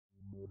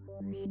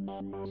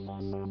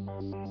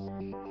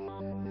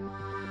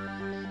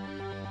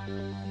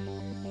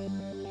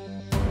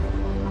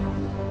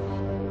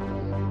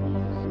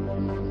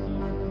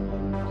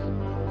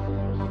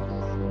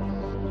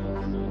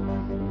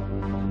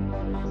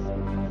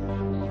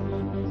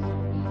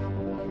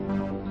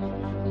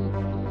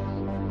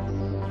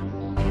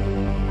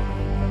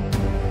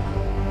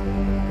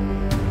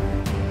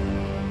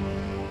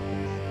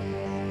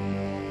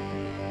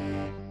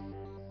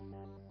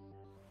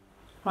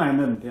Hi,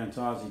 I'm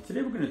Pantazi.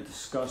 Today we're going to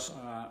discuss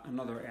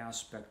another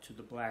aspect to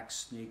the black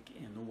snake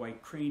and the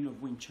white crane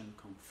of Wing Chun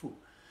Kung Fu.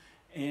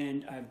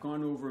 And I've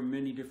gone over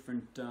many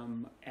different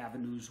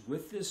avenues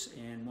with this,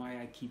 and why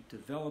I keep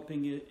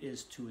developing it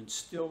is to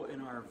instill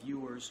in our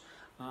viewers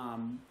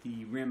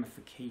the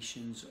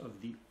ramifications of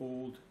the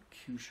old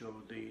Kyusho,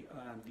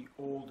 the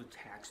old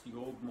attacks, the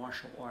old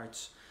martial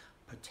arts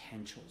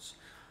potentials.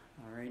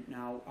 All right,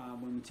 now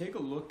when we take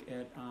a look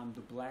at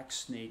the black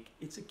snake,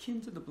 it's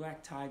akin to the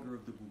black tiger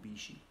of the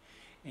Bubishi,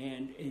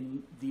 and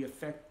in the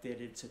effect that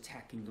it's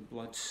attacking the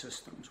blood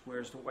systems,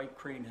 whereas the white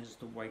crane has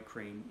the white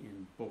crane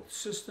in both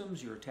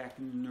systems. You're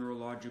attacking the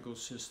neurological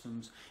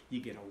systems.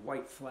 You get a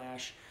white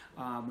flash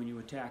when you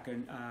attack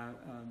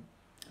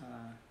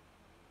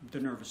the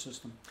nervous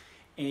system,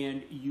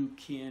 and you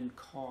can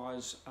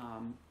cause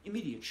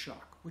immediate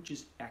shock, which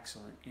is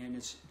excellent. And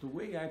it's the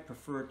way I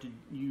prefer to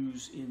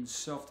use in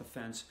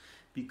self-defense,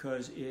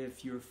 because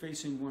if you're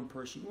facing one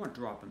person, you want to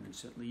drop him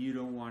instantly. You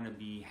don't want to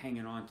be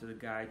hanging on to the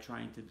guy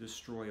trying to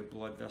destroy a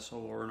blood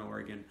vessel or an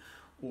organ,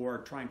 or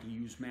trying to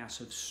use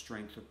massive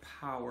strength or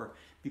power,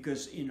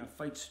 because in a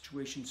fight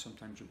situation,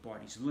 sometimes your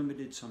body's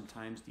limited,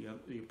 sometimes the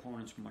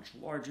opponent's much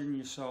larger than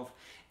yourself,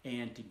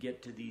 and to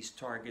get to these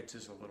targets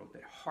is a little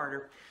bit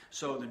harder.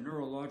 So the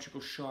neurological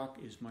shock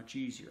is much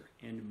easier.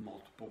 And in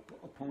multiple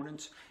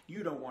opponents,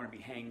 you don't want to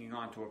be hanging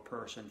on to a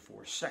person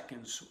for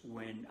seconds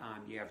when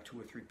you have 2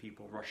 or 3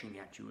 people rushing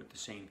at you at the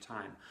same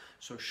time.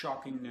 So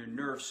shocking their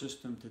nerve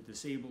system to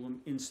disable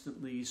them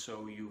instantly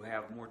so you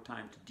have more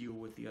time to deal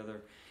with the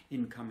other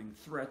incoming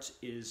threats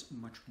is a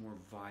much more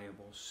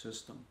viable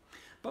system.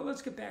 But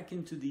let's get back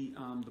into the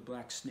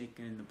black snake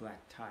and the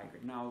black tiger.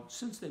 Now,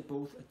 since they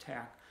both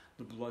attack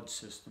the blood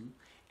system,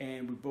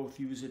 and we both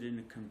use it in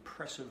a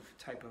compressive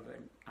type of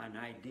an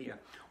idea,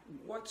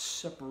 what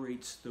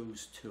separates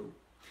those two?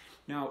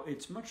 Now,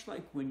 it's much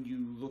like when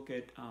you look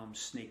at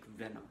snake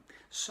venom.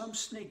 Some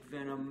snake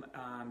venom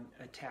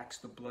attacks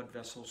the blood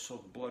vessels, so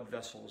the blood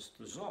vessels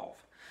dissolve.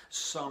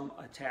 Some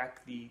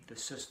attack the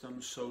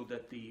system so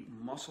that the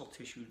muscle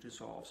tissue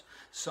dissolves.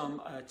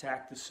 Some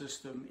attack the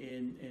system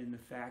in the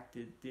fact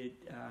that it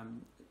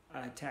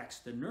attacks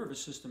the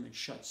nervous system and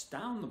shuts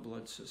down the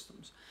blood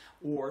systems,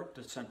 or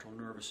the central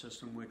nervous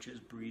system, which is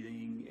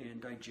breathing and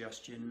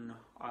digestion,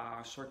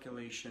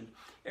 circulation,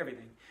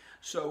 everything.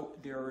 So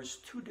there's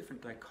 2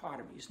 different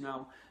dichotomies.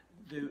 Now,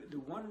 the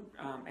one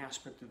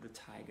aspect of the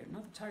tiger, now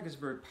the tiger is a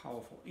very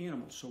powerful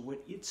animal, so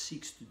what it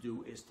seeks to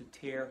do is to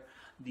tear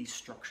these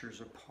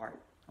structures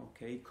apart,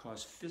 okay,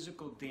 cause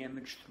physical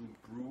damage through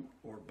brute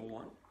or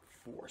blunt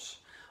force,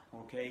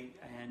 okay,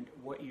 and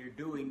what you're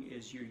doing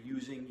is you're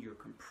using your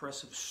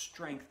compressive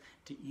strength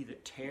to either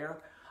tear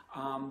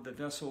the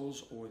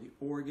vessels or the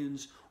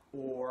organs,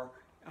 or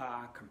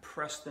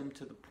compress them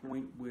to the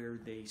point where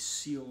they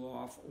seal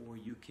off, or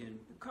you can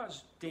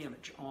cause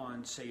damage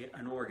on, say,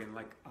 an organ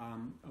like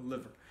a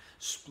liver,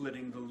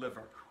 splitting the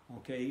liver,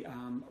 okay,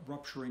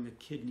 rupturing a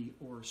kidney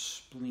or a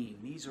spleen.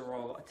 These are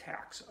all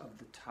attacks of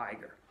the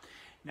tiger.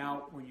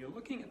 Now, when you're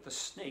looking at the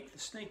snake,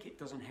 it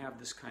doesn't have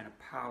this kind of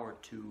power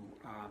to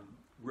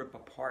rip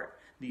apart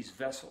these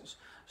vessels.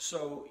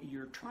 So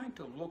you're trying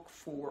to look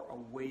for a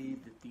way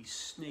that the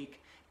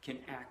snake can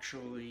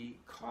actually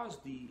cause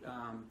the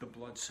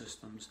blood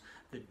systems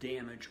the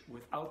damage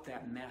without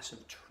that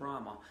massive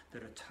trauma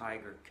that a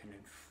tiger can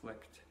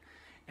inflict.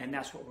 And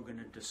that's what we're going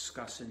to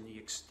discuss in the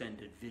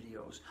extended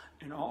videos.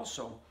 And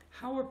also,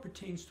 how it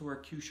pertains to our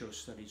Kyusho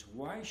studies.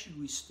 Why should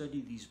we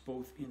study these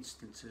both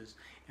instances?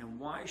 And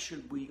why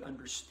should we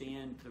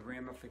understand the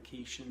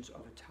ramifications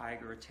of a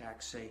tiger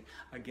attack, say,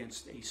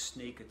 against a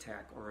snake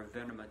attack or a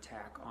venom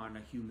attack on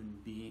a human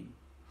being?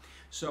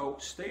 So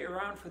stay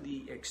around for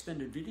the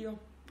extended video,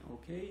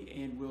 okay?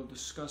 And we'll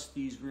discuss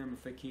these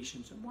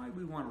ramifications and why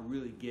we want to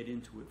really get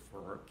into it for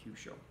our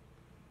Kyusho.